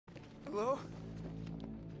Hello?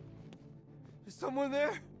 Is someone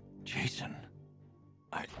there? Jason,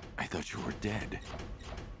 I thought you were dead.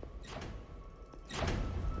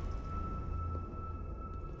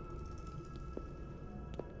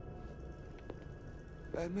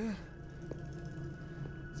 Batman?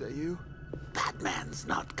 Is that you? Batman's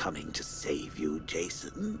not coming to save you,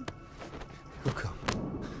 Jason. Who come?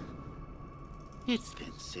 It's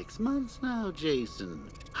been 6 months now, Jason.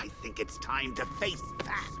 I think it's time to face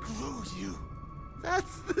facts. Screw you!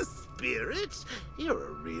 That's the spirit. You're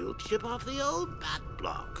a real chip off the old bat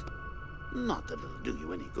block. Not that it'll do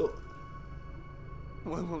you any good.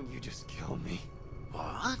 Why won't you just kill me?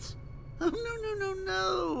 What? Oh,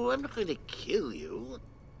 no. I'm not going to kill you.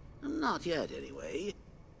 Not yet, anyway.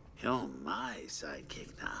 You're my sidekick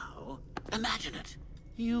now. Imagine it.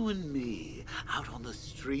 You and me, out on the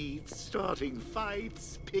streets, starting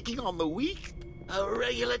fights, picking on the weak. A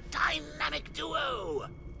regular dynamic duo.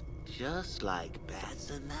 Just like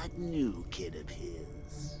Bats and that new kid of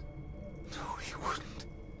his. No, he wouldn't.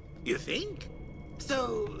 You think?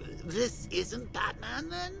 So, this isn't Batman,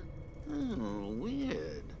 then? Oh,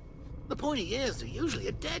 weird. The pointy ears are usually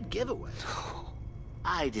a dead giveaway. No.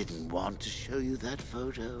 I didn't want to show you that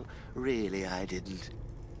photo. Really, I didn't.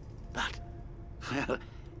 But, well,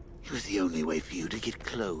 it was the only way for you to get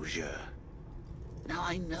closure. Now,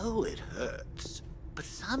 I know it hurts, but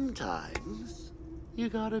sometimes you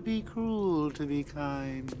gotta be cruel to be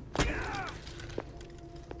kind.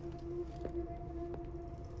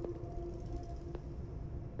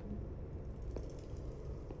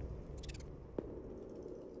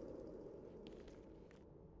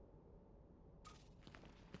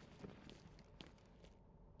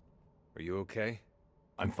 Are you okay?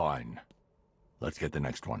 I'm fine. Let's get the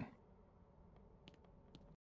next one.